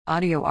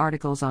Audio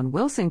articles on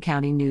Wilson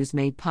County News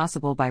made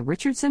possible by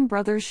Richardson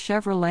Brothers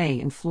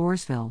Chevrolet in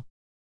Floresville.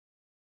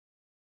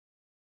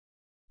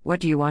 What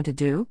do you want to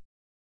do?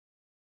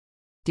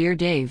 Dear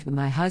Dave,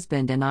 my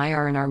husband and I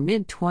are in our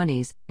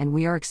mid-20s, and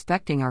we are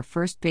expecting our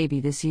first baby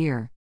this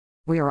year.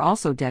 We are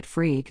also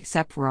debt-free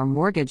except for our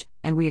mortgage,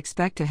 and we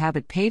expect to have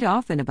it paid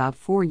off in about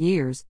 4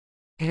 years.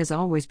 It has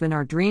always been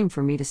our dream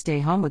for me to stay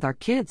home with our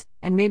kids,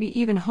 and maybe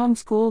even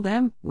homeschool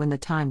them when the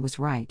time was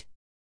right.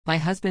 My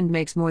husband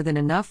makes more than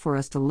enough for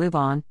us to live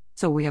on,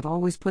 so we have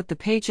always put the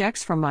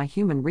paychecks from my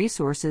human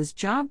resources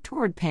job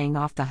toward paying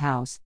off the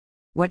house.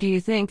 What do you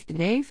think,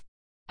 Dave?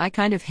 I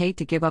kind of hate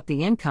to give up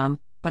the income,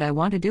 but I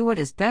want to do what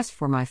is best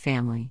for my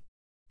family.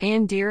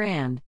 And dear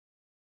Ann.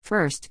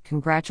 First,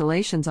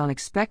 congratulations on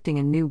expecting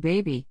a new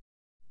baby.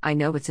 I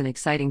know it's an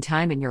exciting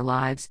time in your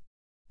lives.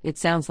 It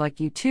sounds like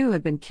you two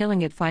have been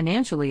killing it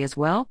financially as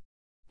well.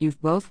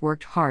 You've both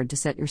worked hard to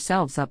set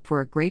yourselves up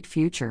for a great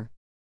future.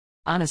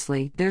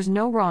 Honestly, there's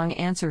no wrong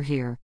answer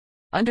here.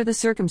 Under the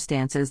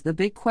circumstances, the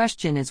big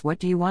question is, what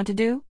do you want to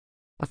do?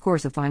 Of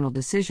course, a final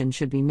decision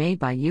should be made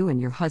by you and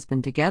your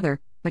husband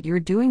together, but you're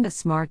doing the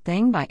smart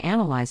thing by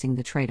analyzing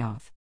the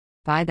trade-off.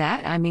 By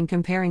that, I mean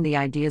comparing the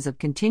ideas of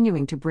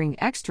continuing to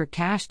bring extra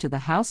cash to the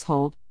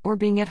household or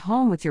being at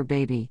home with your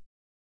baby.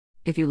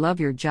 If you love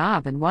your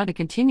job and want to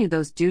continue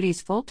those duties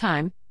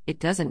full-time, it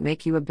doesn't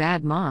make you a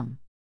bad mom.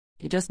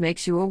 It just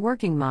makes you a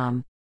working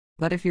mom.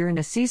 But if you're in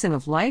a season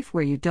of life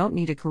where you don't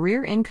need a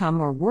career income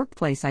or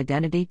workplace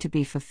identity to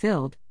be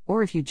fulfilled,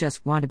 or if you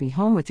just want to be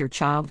home with your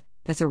child,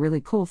 that's a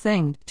really cool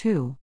thing,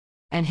 too.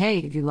 And hey,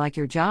 if you like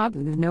your job,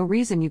 there's no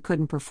reason you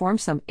couldn't perform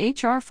some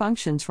HR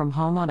functions from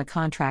home on a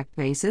contract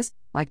basis,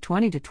 like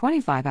 20 to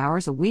 25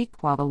 hours a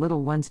week while the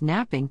little one's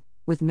napping,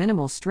 with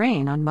minimal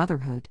strain on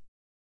motherhood.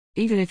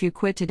 Even if you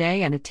quit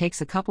today and it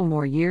takes a couple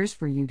more years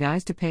for you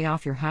guys to pay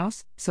off your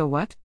house, so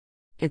what?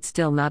 It's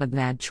still not a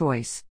bad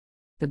choice.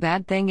 The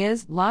bad thing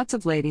is, lots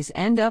of ladies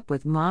end up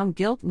with mom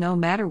guilt no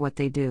matter what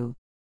they do.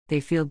 They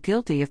feel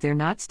guilty if they're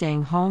not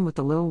staying home with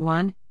the little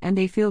one, and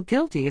they feel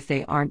guilty if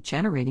they aren't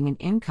generating an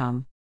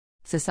income.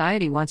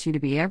 Society wants you to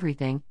be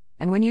everything,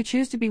 and when you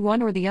choose to be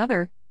one or the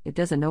other, it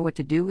doesn't know what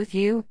to do with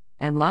you,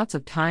 and lots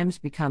of times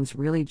becomes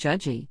really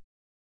judgy.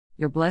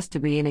 You're blessed to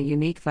be in a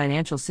unique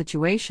financial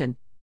situation.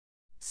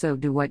 So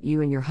do what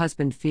you and your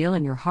husband feel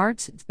in your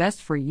hearts is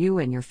best for you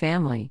and your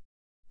family.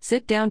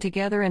 Sit down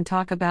together and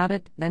talk about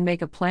it, then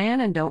make a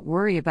plan and don't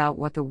worry about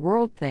what the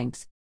world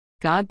thinks.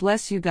 God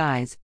bless you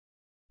guys.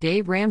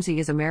 Dave Ramsey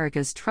is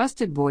America's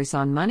trusted voice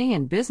on money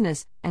and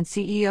business and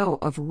CEO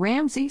of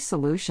Ramsey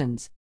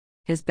Solutions.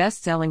 His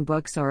best-selling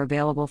books are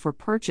available for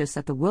purchase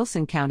at the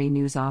Wilson County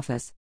News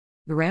office.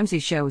 The Ramsey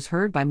Show is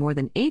heard by more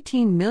than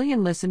 18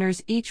 million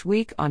listeners each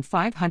week on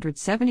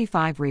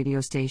 575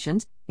 radio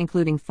stations,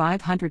 including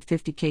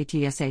 550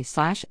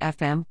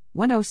 KTSA/FM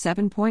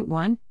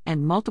 107.1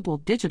 and multiple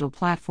digital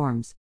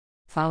platforms.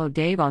 Follow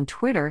Dave on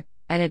Twitter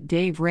at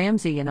Dave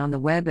Ramsey and on the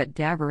web at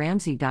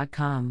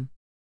davramsey.com.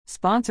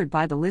 Sponsored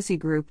by the Lissy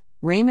Group,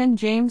 Raymond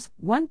James,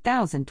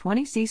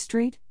 1020 C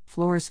Street,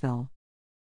 Floresville.